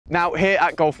Now here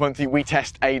at Golf Monthly we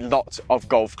test a lot of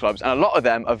golf clubs and a lot of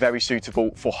them are very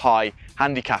suitable for high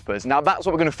handicappers. Now that's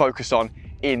what we're going to focus on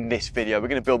in this video. We're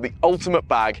going to build the ultimate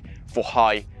bag for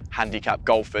high handicap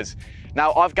golfers.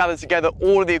 Now I've gathered together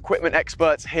all of the equipment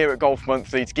experts here at Golf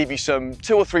Monthly to give you some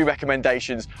 2 or 3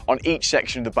 recommendations on each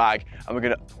section of the bag, and we're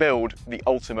going to build the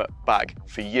ultimate bag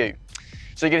for you.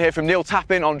 So you're going to hear from Neil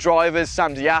Tappin on drivers,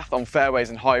 Sam Diath on fairways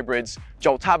and hybrids,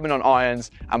 Joel Tadman on irons,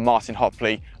 and Martin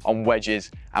Hopley on wedges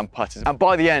and putters. And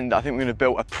by the end, I think we're going to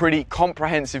build a pretty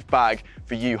comprehensive bag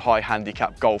for you high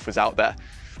handicap golfers out there.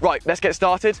 Right, let's get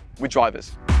started with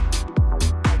drivers.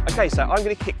 Okay, so I'm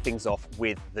going to kick things off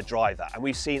with the driver, and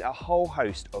we've seen a whole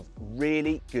host of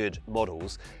really good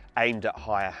models aimed at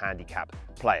higher handicap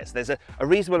players. There's a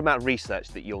reasonable amount of research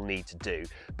that you'll need to do,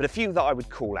 but a few that I would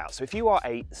call out. So if you are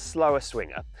a slower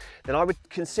swinger, then I would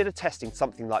consider testing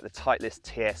something like the Titleist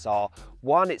TSR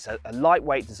 1. It's a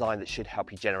lightweight design that should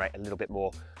help you generate a little bit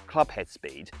more club head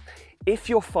speed. If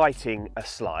you're fighting a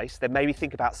slice, then maybe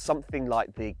think about something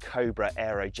like the Cobra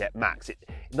Aerojet Max.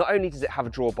 Not only does it have a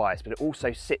draw bias, but it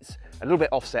also sits a little bit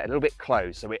offset, a little bit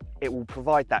closed, so it will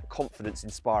provide that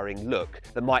confidence-inspiring look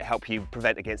that might help you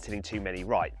prevent against hitting too many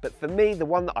right. But for me, the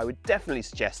one that I would definitely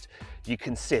suggest you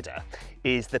consider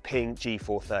is the Ping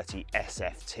G430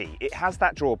 SFT. It has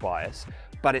that draw bias,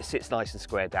 but it sits nice and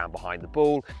square down behind the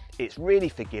ball. It's really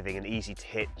forgiving and easy to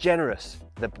hit, generous,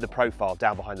 the profile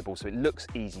down behind the ball, so it looks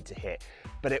easy to hit,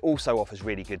 but it also offers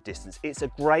really good distance. It's a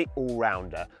great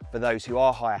all-rounder for those who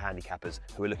are higher handicappers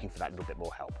who are looking for that little bit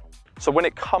more help. So when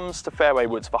it comes to fairway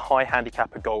woods for high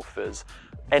handicapper golfers,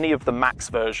 any of the max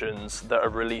versions that are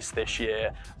released this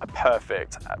year are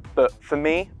perfect. But for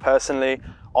me, personally,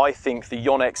 I think the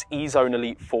Yonex E-Zone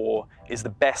Elite 4 is the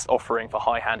best offering for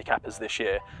high handicappers this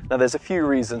year. Now there's a few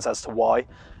reasons as to why.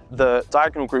 The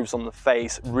diagonal grooves on the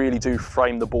face really do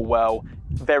frame the ball well,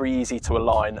 very easy to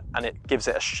align, and it gives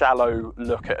it a shallow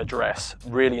look at address,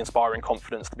 really inspiring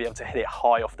confidence to be able to hit it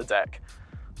high off the deck.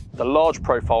 The large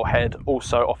profile head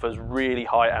also offers really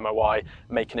high MOI,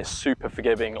 making it super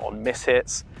forgiving on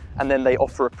mishits. And then they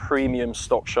offer a premium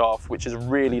stock shaft, which is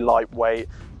really lightweight,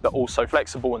 but also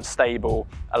flexible and stable,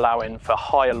 allowing for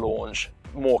higher launch,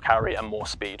 more carry and more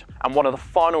speed. And one of the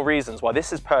final reasons why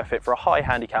this is perfect for a high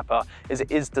handicapper is it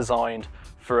is designed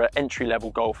for an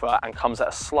entry-level golfer and comes at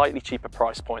a slightly cheaper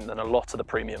price point than a lot of the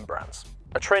premium brands.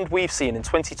 A trend we've seen in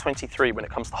 2023 when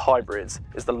it comes to hybrids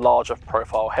is the larger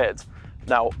profile head.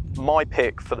 Now, my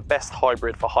pick for the best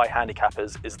hybrid for high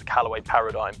handicappers is the Callaway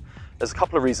Paradigm. There's a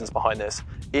couple of reasons behind this.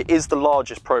 It is the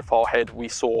largest profile head we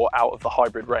saw out of the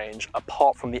hybrid range,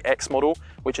 apart from the X model,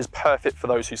 which is perfect for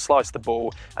those who slice the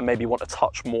ball and maybe want a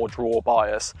touch more draw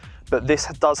bias. But this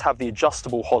does have the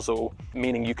adjustable hosel,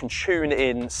 meaning you can tune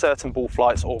in certain ball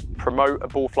flights or promote a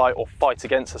ball flight or fight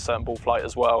against a certain ball flight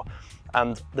as well.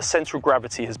 And the central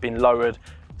gravity has been lowered,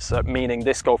 so meaning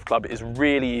this golf club is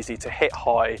really easy to hit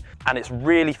high, and it's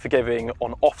really forgiving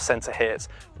on off-center hits,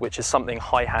 which is something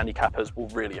high handicappers will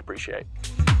really appreciate.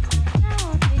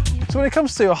 So when it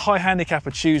comes to a high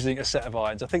handicapper choosing a set of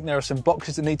irons, I think there are some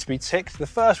boxes that need to be ticked. The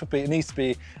first would be it needs to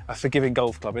be a forgiving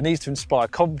golf club. It needs to inspire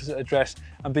confidence at address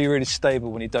and be really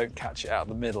stable when you don't catch it out of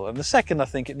the middle. And the second, I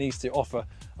think it needs to offer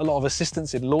a lot of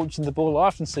assistance in launching the ball. I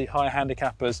often see high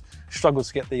handicappers struggle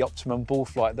to get the optimum ball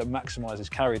flight that maximises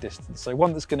carry distance. So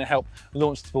one that's going to help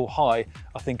launch the ball high,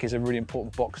 I think, is a really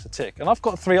important box to tick. And I've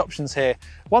got 3 options here.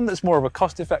 One that's more of a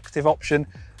cost-effective option,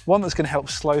 one that's going to help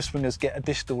slow swingers get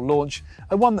additional launch,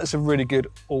 and one that's a really good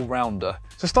all-rounder.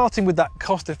 So starting with that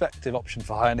cost-effective option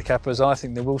for high handicappers, I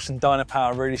think the Wilson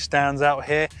Dynapower really stands out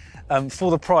here.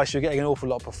 For the price, you're getting an awful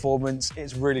lot of performance.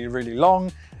 It's really, really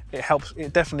long.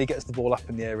 It definitely gets the ball up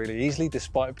in the air really easily,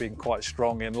 despite being quite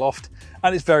strong in loft,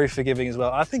 and it's very forgiving as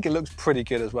well. I think it looks pretty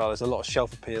good as well. There's a lot of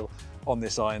shelf appeal on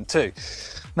this iron too.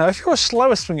 Now, if you're a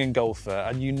slower swinging golfer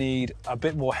and you need a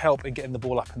bit more help in getting the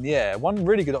ball up in the air, one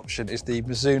really good option is the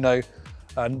Mizuno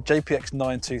JPX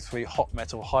 923 Hot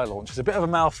Metal High Launch. It's a bit of a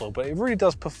mouthful, but it really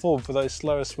does perform for those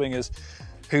slower swingers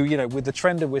who, you know, with the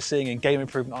trend that we're seeing in game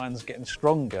improvement irons getting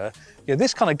stronger, you know,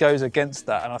 this kind of goes against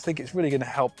that, and I think it's really going to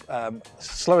help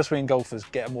slower swinging golfers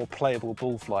get a more playable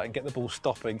ball flight and get the ball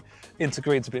stopping into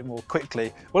greens a bit more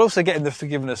quickly, while also getting the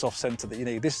forgiveness off centre that you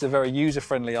need. This is a very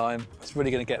user-friendly iron that's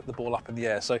really going to get the ball up in the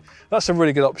air, so that's a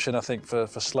really good option, I think, for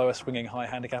slower swinging high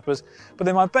handicappers. But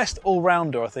then my best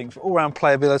all-rounder, I think, for all-round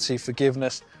playability,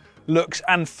 forgiveness, looks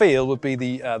and feel would be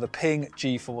the Ping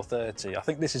G430. I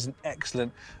think this is an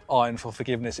excellent iron for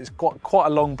forgiveness. It's got quite a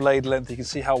long blade length. You can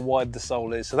see how wide the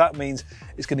sole is. So that means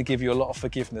it's going to give you a lot of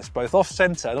forgiveness, both off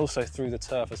centre and also through the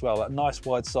turf as well. That nice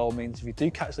wide sole means if you do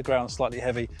catch the ground slightly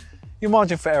heavy, your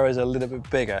margin for error is a little bit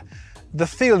bigger. The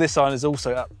feel of this iron is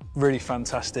also really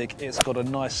fantastic. It's got a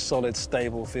nice, solid,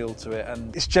 stable feel to it,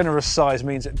 and its generous size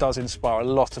means it does inspire a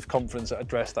lot of confidence at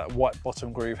address. That white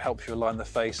bottom groove helps you align the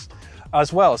face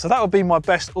as well. So that would be my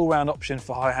best all-round option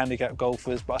for high handicap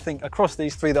golfers, but I think across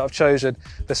these three that I've chosen,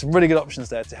 there's some really good options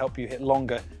there to help you hit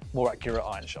longer, more accurate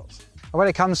iron shots. When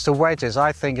it comes to wedges,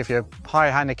 I think if you're a high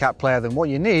handicap player, then what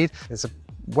you need is a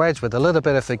wedge with a little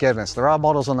bit of forgiveness. There are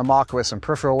models on the market with some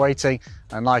peripheral weighting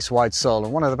and a nice wide sole,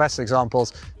 and one of the best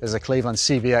examples is a Cleveland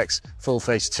CBX Full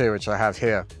Face 2, which I have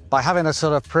here. By having a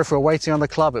sort of peripheral weighting on the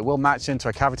club, it will match into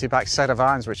a cavity back set of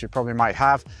irons, which you probably might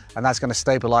have, and that's going to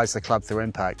stabilize the club through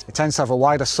impact. It tends to have a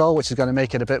wider sole, which is going to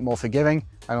make it a bit more forgiving,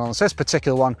 and on this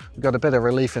particular one, we've got a bit of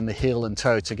relief in the heel and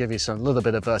toe to give you some little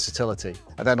bit of versatility.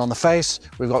 And then on the face,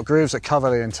 we've got grooves that cover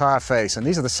the entire face, and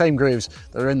these are the same grooves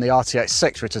that are in the RTX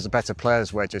 6, which is a better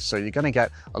player's wedges, so you're going to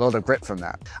get a lot of grip from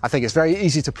that. I think it's very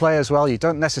easy to play as well. You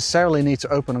don't necessarily need to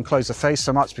open and close the face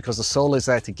so much because the sole is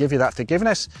there to give you that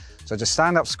forgiveness. So just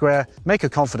stand up square, make a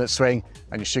confident swing,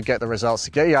 and you should get the results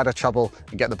to get you out of trouble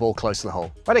and get the ball close to the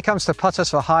hole. When it comes to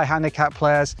putters for high handicap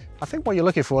players, I think what you're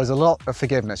looking for is a lot of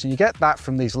forgiveness. And you get that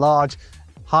from these large,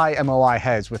 high MOI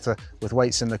heads with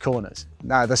weights in the corners.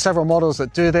 Now, there's several models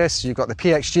that do this. You've got the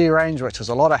PXG range, which has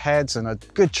a lot of heads and a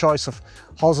good choice of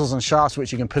hosels and shafts,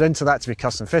 which you can put into that to be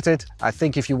custom fitted. I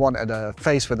think if you wanted a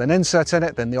face with an insert in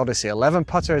it, then the Odyssey 11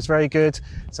 putter is very good.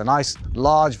 It's a nice,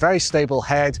 large, very stable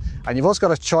head. And you've also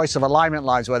got a choice of alignment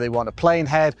lines, whether you want a plain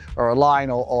head or a line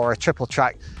or a triple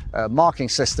track marking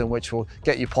system, which will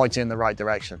get you pointing in the right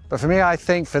direction. But for me, I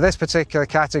think for this particular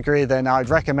category, then I'd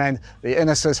recommend the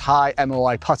Innis's High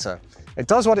MOI putter. It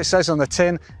does what it says on the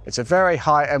tin. It's a very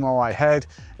high MOI head.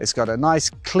 It's got a nice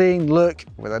clean look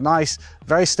with a nice,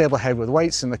 very stable head with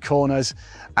weights in the corners,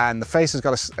 and the face has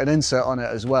got an insert on it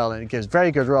as well, and it gives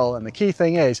very good roll. And the key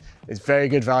thing is, it's very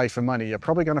good value for money. You're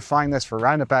probably going to find this for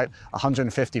around about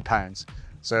 £150.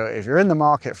 So if you're in the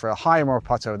market for a high MOI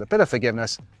putter with a bit of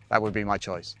forgiveness, that would be my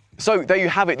choice. So there you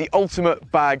have it, the ultimate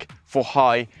bag for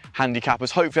high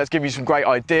handicappers. Hopefully that's given you some great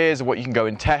ideas of what you can go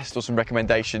and test, or some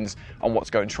recommendations on what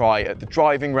to go and try at the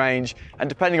driving range. And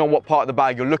depending on what part of the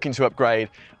bag you're looking to upgrade,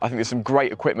 I think there's some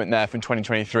great equipment there from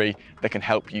 2023 that can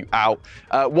help you out.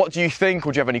 What do you think,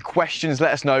 or do you have any questions?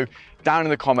 Let us know down in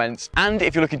the comments. And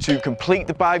if you're looking to complete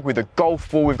the bag with a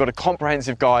golf ball, we've got a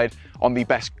comprehensive guide on the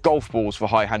best golf balls for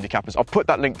high handicappers. I'll put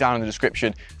that link down in the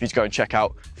description for you to go and check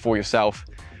out for yourself.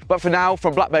 But for now,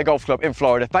 from Black Bear Golf Club in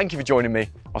Florida, thank you for joining me.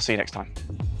 I'll see you next time.